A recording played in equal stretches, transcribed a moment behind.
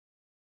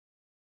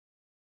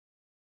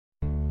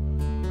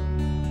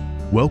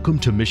Welcome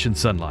to Mission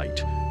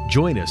Sunlight.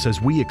 Join us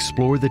as we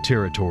explore the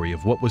territory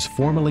of what was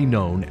formerly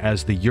known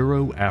as the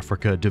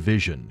Euro-Africa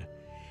Division.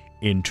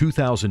 In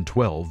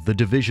 2012, the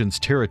division's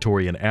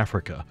territory in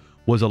Africa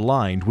was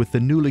aligned with the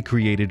newly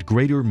created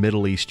Greater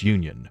Middle East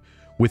Union.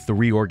 With the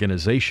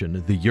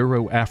reorganization, the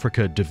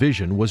Euro-Africa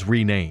Division was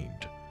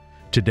renamed.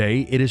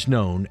 Today, it is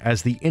known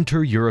as the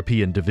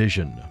Inter-European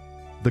Division.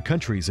 The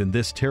countries in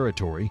this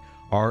territory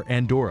are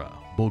Andorra,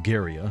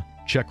 Bulgaria,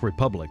 Czech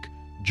Republic,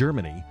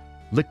 Germany,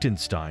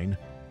 Liechtenstein,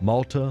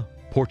 Malta,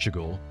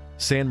 Portugal,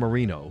 San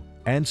Marino,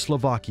 and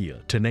Slovakia,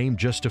 to name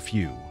just a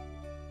few.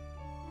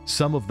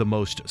 Some of the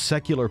most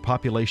secular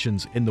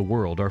populations in the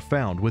world are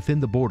found within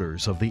the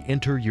borders of the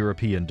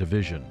Inter-European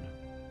Division.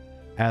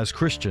 As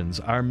Christians,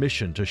 our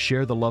mission to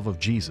share the love of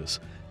Jesus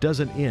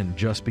doesn't end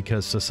just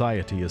because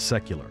society is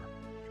secular.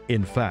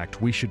 In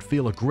fact, we should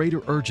feel a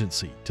greater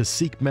urgency to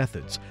seek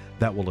methods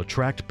that will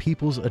attract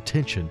people's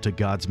attention to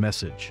God's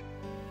message.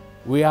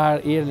 We are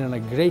here in a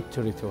great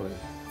territory,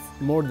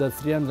 more than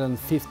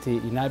 350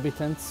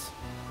 inhabitants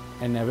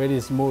and a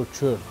very small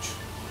church,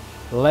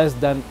 less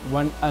than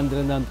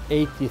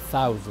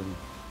 180,000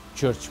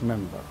 church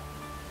members.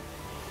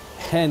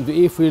 And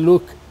if we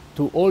look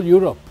to all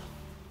Europe,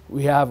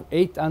 we have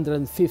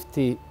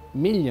 850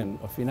 million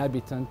of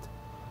inhabitants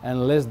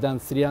and less than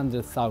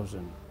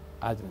 300,000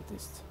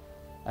 Adventists.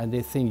 And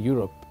they think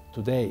Europe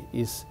today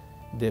is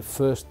the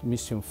first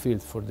mission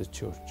field for the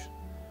church.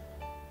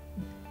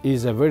 It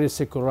is a very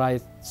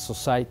secularized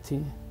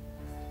society.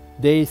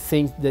 They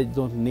think they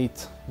don't need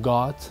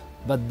God,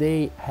 but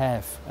they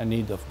have a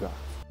need of God.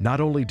 Not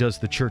only does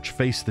the church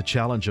face the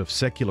challenge of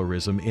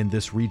secularism in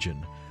this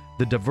region,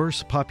 the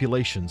diverse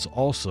populations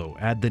also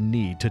add the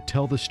need to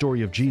tell the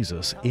story of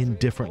Jesus in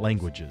different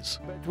languages.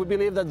 But we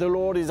believe that the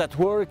Lord is at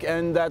work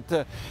and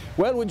that,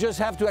 well, we just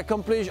have to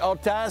accomplish our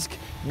task,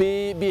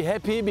 be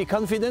happy, be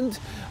confident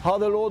how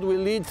the Lord will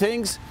lead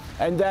things,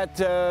 and that,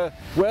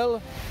 well,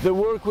 the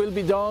work will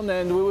be done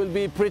and we will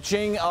be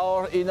preaching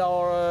in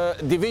our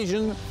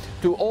division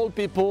to all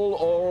people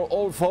or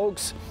all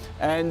folks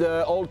and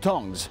all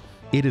tongues.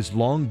 It has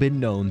long been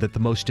known that the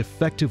most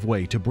effective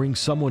way to bring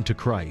someone to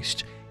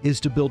Christ is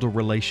to build a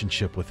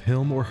relationship with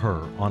him or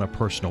her on a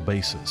personal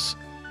basis.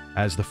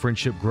 As the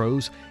friendship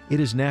grows, it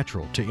is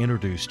natural to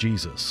introduce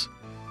Jesus.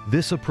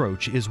 This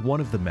approach is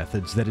one of the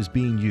methods that is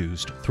being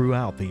used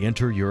throughout the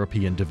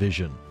Inter-European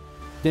Division.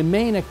 The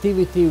main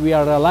activity we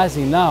are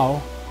realizing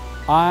now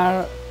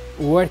are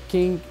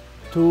working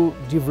to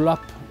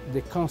develop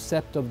the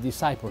concept of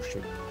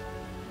discipleship,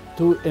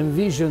 to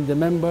envision the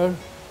member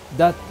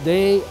that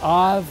they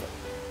have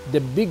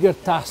the bigger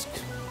task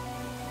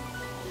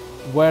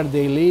where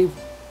they live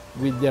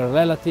with their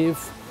relative,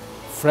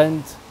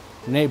 friend,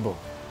 neighbor.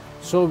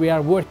 So we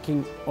are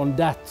working on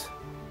that,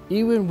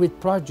 even with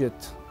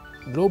project,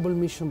 global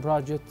mission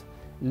project,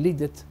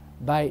 led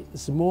by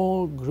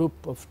small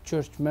group of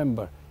church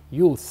members,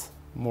 youth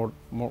more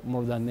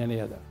than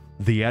any other.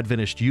 The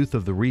Adventist youth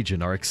of the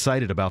region are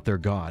excited about their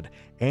God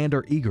and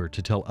are eager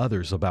to tell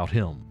others about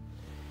Him.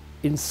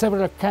 In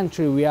several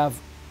countries we have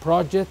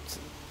projects,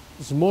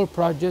 small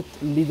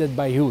projects led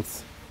by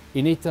youth.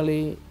 In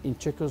Italy, in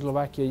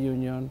Czechoslovakia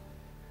Union,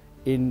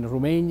 in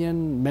Romania,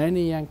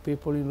 many young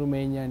people in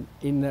Romania,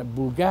 in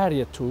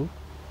Bulgaria too.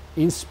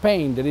 In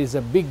Spain, there is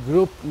a big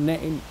group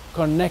named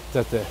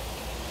Connected.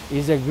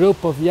 It's a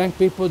group of young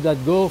people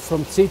that go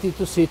from city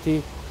to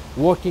city,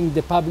 walking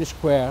the public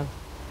square,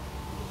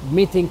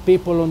 meeting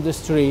people on the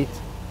street,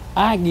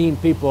 hugging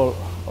people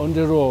on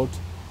the road,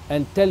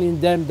 and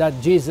telling them that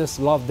Jesus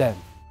loved them.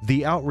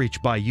 The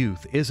outreach by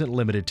youth isn't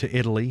limited to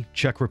Italy,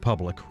 Czech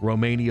Republic,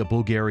 Romania,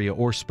 Bulgaria,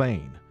 or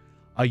Spain.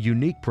 A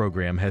unique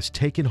program has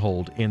taken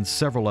hold in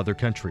several other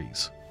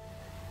countries.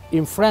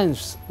 In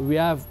France, we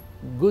have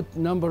good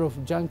number of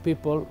young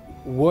people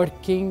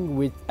working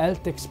with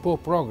Health Expo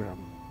program.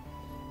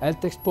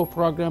 Health Expo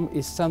program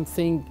is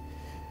something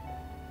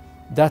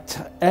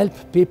that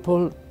helps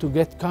people to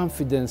get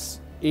confidence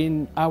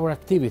in our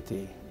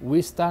activity.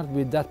 We start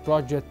with that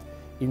project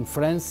in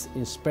France,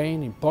 in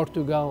Spain, in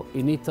Portugal,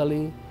 in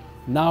Italy,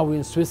 now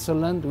in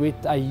Switzerland with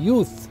a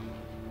youth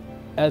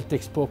Health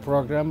Expo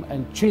program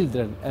and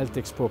Children Health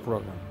Expo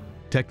program.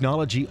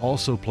 Technology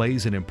also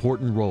plays an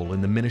important role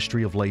in the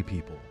ministry of lay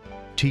people.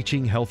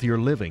 Teaching healthier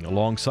living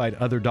alongside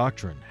other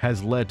doctrine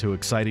has led to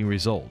exciting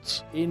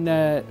results. In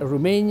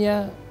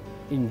Romania,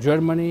 in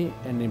Germany,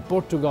 and in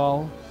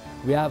Portugal,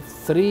 we have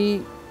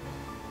 3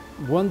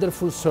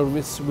 wonderful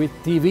services with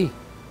TV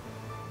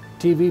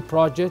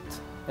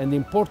project. And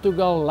in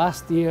Portugal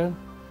last year,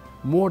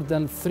 more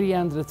than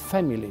 300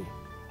 families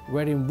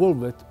were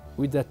involved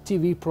with a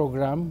TV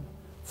program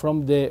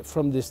from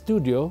the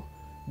studio.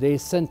 They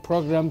sent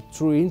program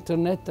through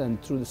internet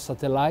and through the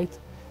satellite,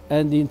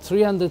 and in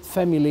 300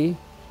 families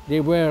they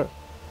were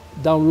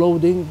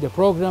downloading the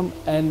program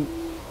and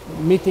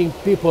meeting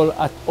people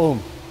at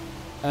home.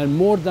 And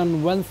more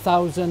than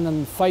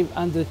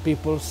 1,500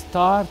 people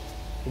start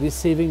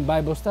receiving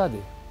Bible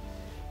study.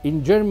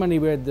 In Germany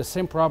we had the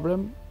same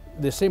program.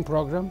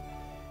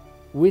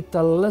 with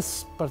a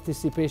less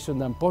participation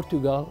than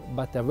Portugal,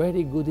 but a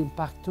very good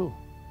impact too.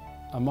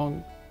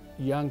 Among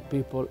young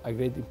people, a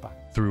great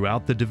impact.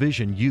 Throughout the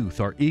division, youth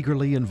are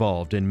eagerly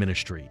involved in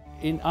ministry.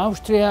 In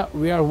Austria,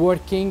 we are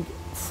working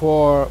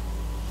for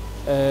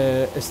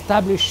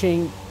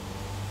establishing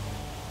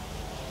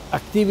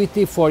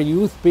activity for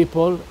youth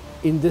people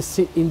in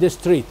the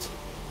street.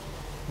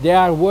 They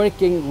are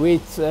working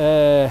with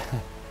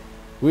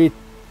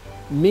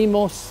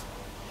mimos,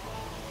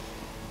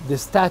 the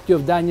statue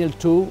of Daniel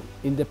II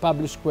in the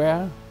public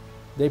square.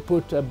 They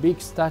put a big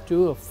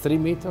statue of 3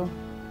 meters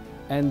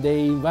and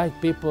they invite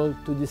people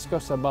to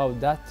discuss about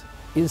that.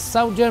 In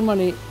South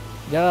Germany,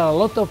 there are a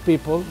lot of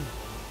people,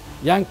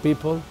 young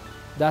people,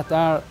 that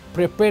are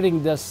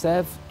preparing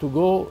themselves to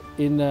go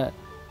in a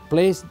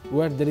place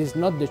where there is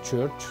not the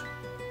church,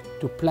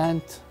 to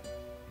plant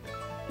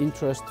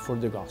interest for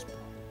the gospel.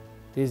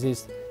 This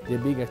is the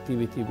big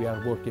activity we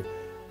are working.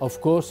 Of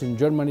course, in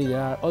Germany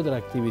there are other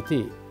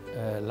activities,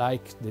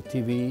 like the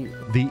TV.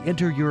 The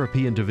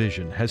Inter-European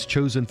Division has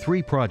chosen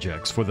 3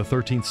 projects for the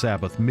 13th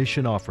Sabbath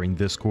mission offering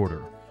this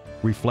quarter,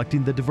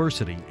 reflecting the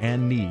diversity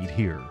and need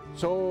here.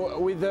 So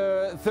with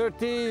the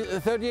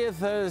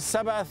 30th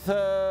Sabbath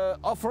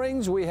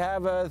offerings, we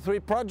have 3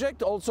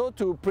 projects also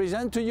to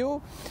present to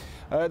you.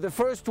 The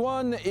first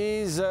one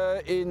is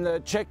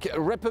in Czech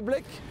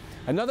Republic.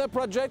 Another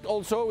project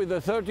also with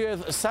the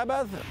 30th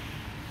Sabbath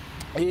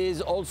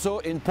is also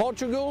in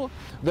Portugal.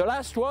 The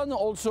last one,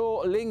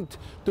 also linked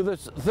to the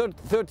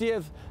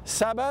 30th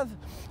Sabbath,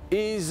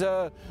 is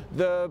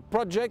the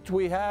project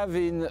we have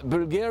in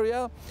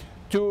Bulgaria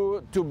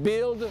to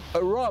build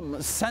a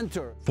Rome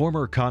center.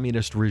 Former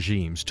communist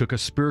regimes took a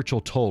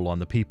spiritual toll on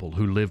the people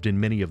who lived in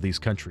many of these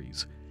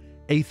countries.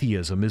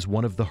 Atheism is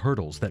one of the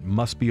hurdles that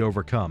must be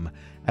overcome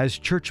as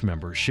church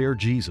members share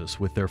Jesus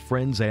with their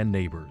friends and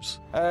neighbors.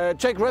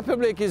 Czech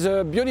Republic is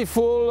a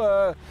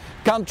beautiful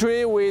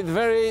country with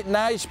very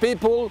nice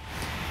people,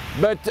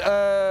 but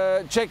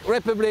Czech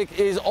Republic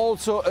is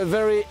also a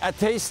very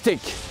atheistic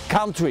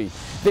country.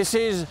 This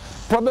is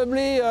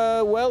probably,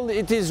 well,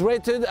 it is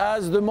rated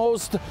as the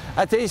most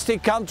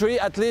atheistic country,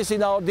 at least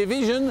in our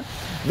division.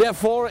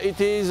 Therefore, it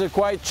is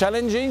quite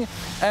challenging,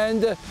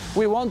 and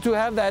we want to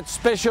have that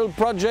special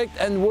project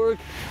and work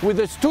with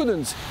the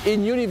students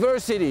in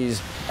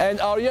universities. And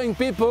our young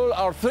people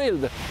are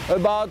thrilled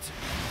about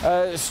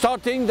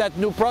starting that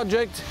new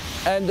project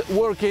and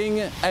working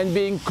and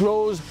being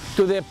close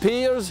to their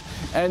peers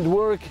and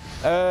work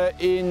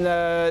in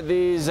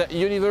this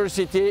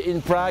university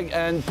in Prague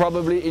and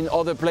probably in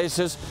other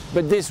places,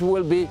 but this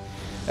will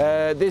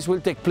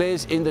take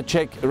place in the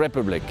Czech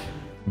Republic.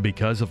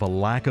 Because of a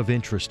lack of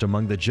interest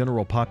among the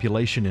general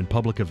population in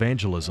public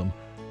evangelism,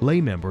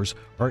 lay members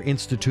are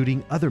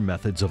instituting other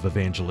methods of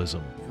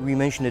evangelism. We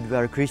mention that we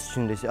are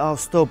Christian, they say, oh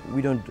stop,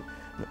 we don't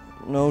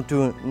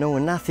know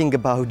nothing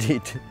about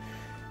it.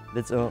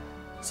 That's all.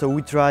 So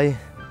we try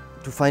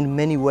to find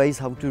many ways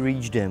how to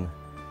reach them.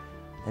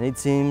 And it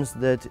seems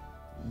that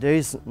there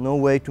is no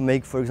way to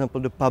make, for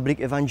example, the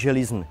public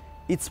evangelism.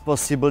 It's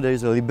possible, there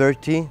is a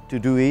liberty to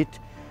do it,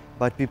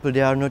 but people,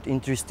 they are not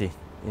interested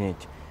in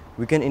it.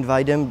 We can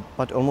invite them,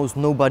 but almost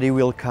nobody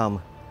will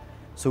come.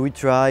 So we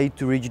try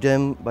to reach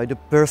them by the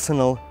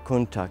personal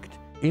contact.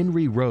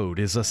 INRI Road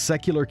is a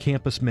secular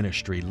campus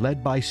ministry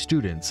led by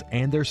students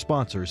and their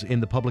sponsors in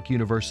the public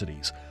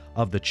universities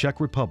of the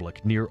Czech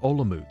Republic near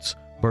Olomouc,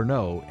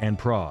 Brno, and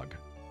Prague.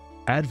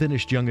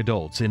 Adventist young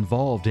adults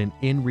involved in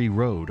INRI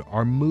Road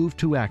are moved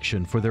to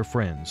action for their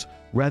friends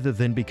rather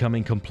than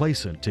becoming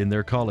complacent in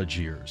their college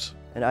years.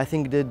 And I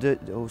think that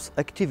those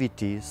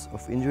activities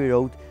of INRI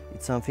Road,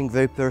 it's something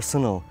very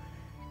personal,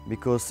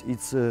 because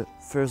it's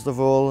first of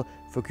all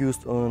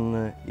focused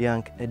on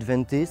young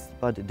Adventists,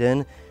 but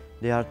then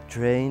they are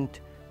trained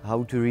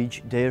how to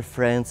reach their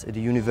friends at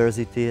the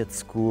university, at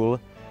school.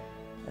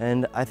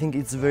 And I think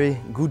it's a very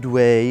good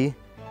way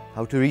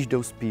how to reach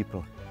those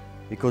people,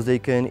 because they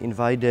can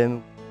invite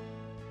them.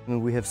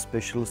 We have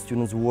special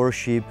students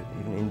worship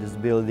even in this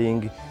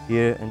building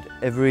here and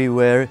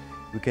everywhere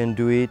we can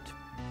do it.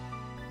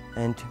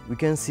 And we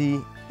can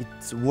see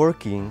it's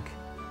working,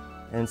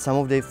 and some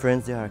of their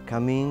friends, they are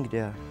coming, they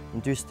are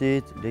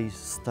interested, they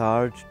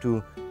start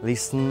to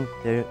listen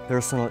their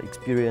personal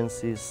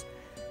experiences.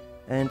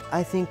 And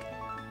I think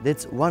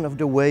that's one of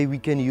the ways we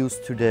can use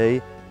today.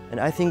 And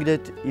I think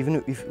that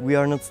even if we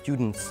are not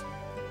students,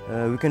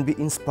 we can be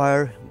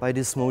inspired by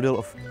this model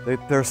of very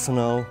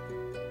personal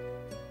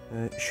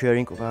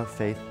sharing of our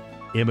faith.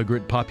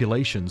 Immigrant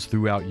populations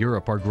throughout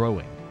Europe are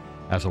growing.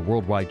 As a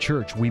worldwide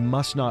church, we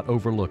must not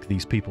overlook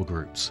these people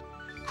groups.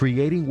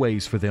 Creating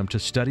ways for them to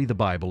study the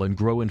Bible and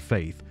grow in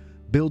faith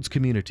builds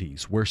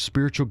communities where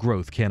spiritual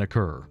growth can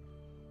occur.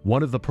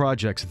 One of the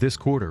projects this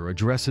quarter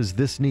addresses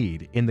this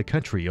need in the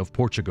country of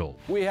Portugal.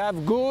 We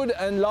have good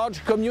and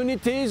large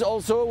communities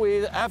also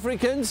with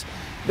Africans.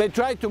 They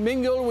try to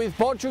mingle with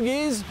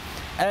Portuguese,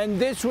 and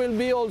this will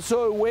be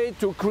also a way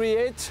to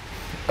create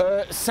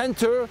a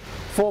center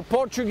for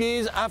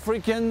Portuguese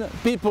African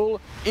people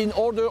in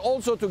order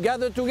also to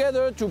gather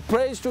together, to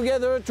praise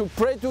together, to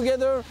pray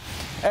together,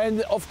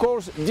 and of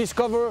course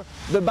discover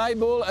the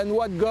Bible and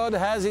what God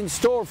has in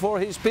store for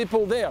His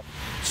people there.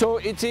 So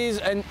it is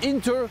an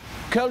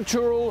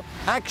intercultural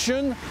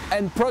action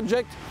and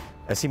project.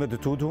 Acima de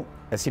tudo,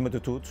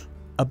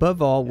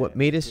 Above all, what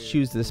made us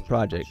choose this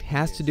project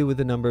has to do with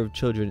the number of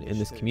children in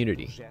this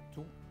community.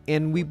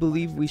 And we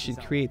believe we should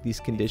create these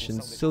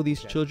conditions so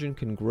these children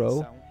can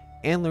grow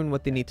and learn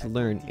what they need to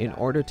learn in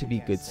order to be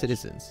good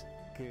citizens.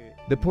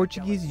 The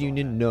Portuguese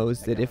Union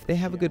knows that if they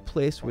have a good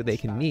place where they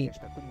can meet,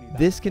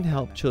 this can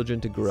help children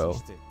to grow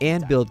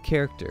and build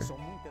character.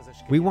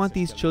 We want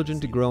these children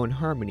to grow in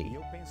harmony,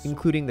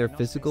 including their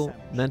physical,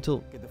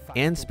 mental,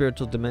 and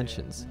spiritual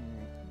dimensions.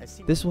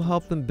 This will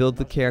help them build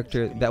the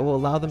character that will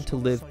allow them to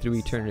live through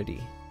eternity.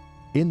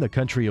 In the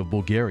country of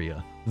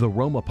Bulgaria, the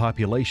Roma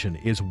population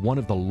is one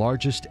of the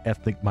largest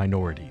ethnic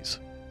minorities.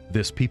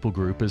 This people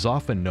group is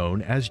often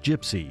known as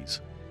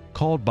gypsies.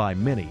 Called by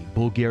many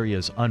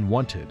Bulgaria's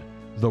unwanted,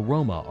 the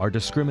Roma are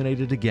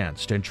discriminated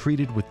against and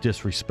treated with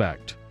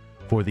disrespect.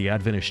 For the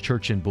Adventist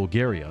Church in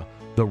Bulgaria,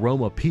 the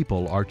Roma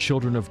people are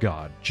children of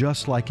God,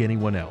 just like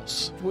anyone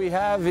else. We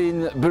have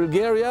in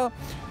Bulgaria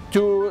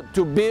to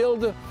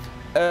build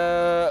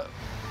a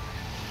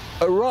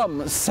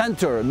Rom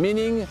center,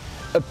 meaning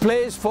a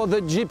place for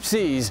the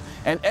gypsies,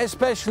 and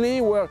especially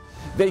where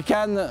they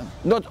can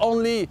not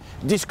only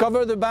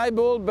discover the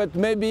Bible, but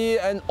maybe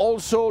and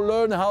also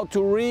learn how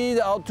to read,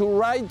 how to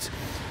write.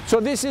 So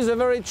this is a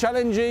very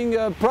challenging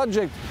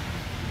project.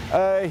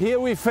 Here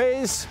we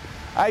face,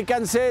 I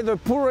can say, the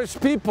poorest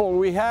people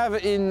we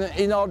have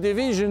in our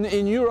division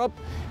in Europe,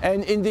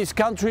 and in this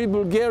country,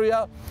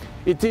 Bulgaria.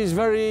 It is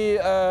very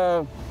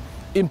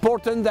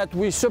important that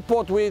we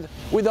support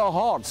with our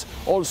hearts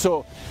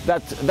also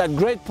that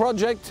great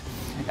project,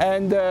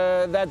 and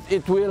that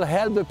it will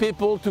help the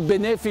people to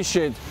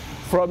benefit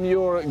from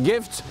your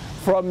gifts,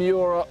 from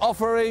your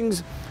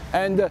offerings,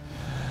 and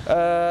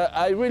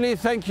I really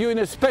thank you in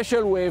a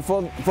special way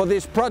for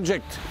this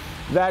project,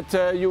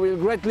 that you will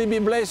greatly be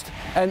blessed,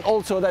 and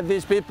also that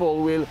these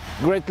people will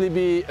greatly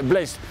be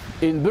blessed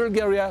in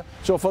Bulgaria,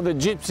 so for the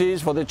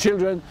gypsies, for the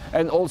children,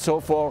 and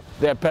also for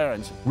their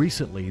parents.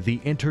 Recently,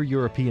 the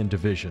Inter-European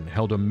Division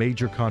held a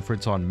major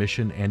conference on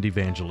mission and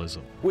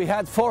evangelism. We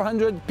had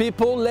 400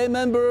 people, lay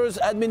members,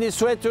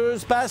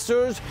 administrators,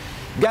 pastors,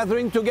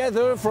 gathering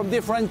together from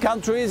different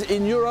countries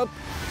in Europe.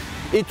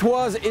 It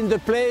was in the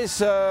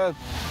place,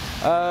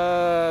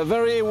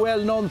 very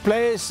well-known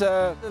place,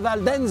 the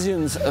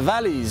Valdensians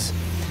valleys,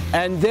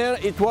 and there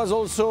it was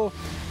also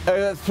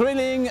a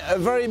thrilling, a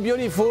very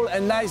beautiful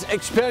and nice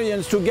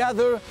experience to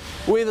gather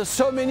with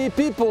so many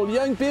people,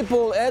 young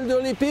people,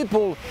 elderly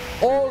people,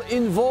 all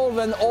involved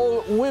and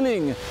all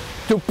willing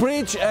to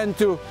preach and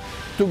to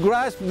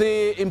grasp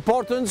the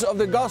importance of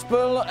the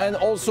gospel, and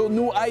also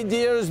new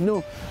ideas,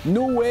 new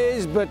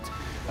ways, but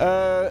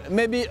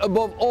maybe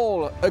above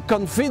all a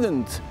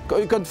confidence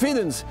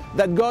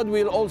that God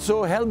will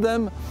also help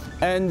them,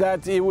 and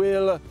that He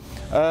will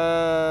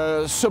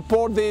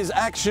support these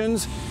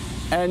actions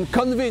and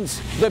convince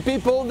the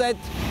people that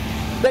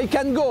they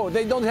can go,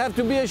 they don't have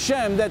to be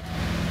ashamed, that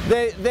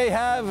they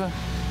have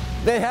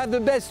the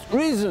best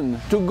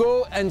reason to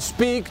go and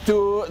speak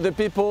to the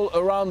people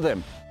around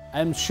them.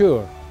 I'm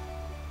sure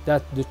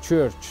that the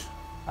Church,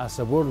 as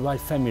a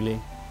worldwide family,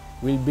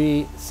 will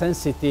be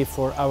sensitive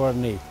for our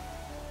need,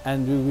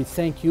 and we will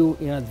thank you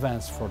in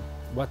advance for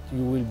what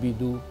you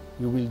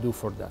will do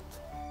for that.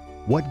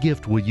 What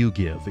gift will you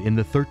give in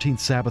the 13th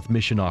Sabbath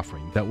mission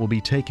offering that will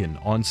be taken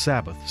on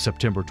Sabbath,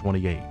 September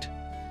 28?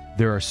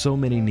 There are so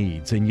many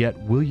needs, and yet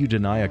will you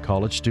deny a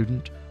college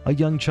student, a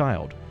young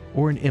child,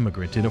 or an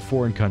immigrant in a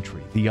foreign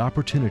country the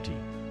opportunity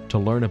to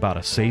learn about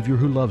a Savior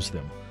who loves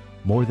them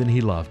more than He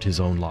loved His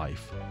own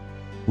life?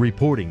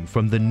 Reporting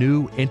from the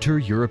new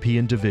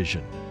Inter-European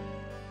Division,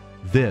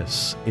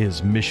 this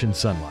is Mission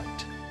SONlight.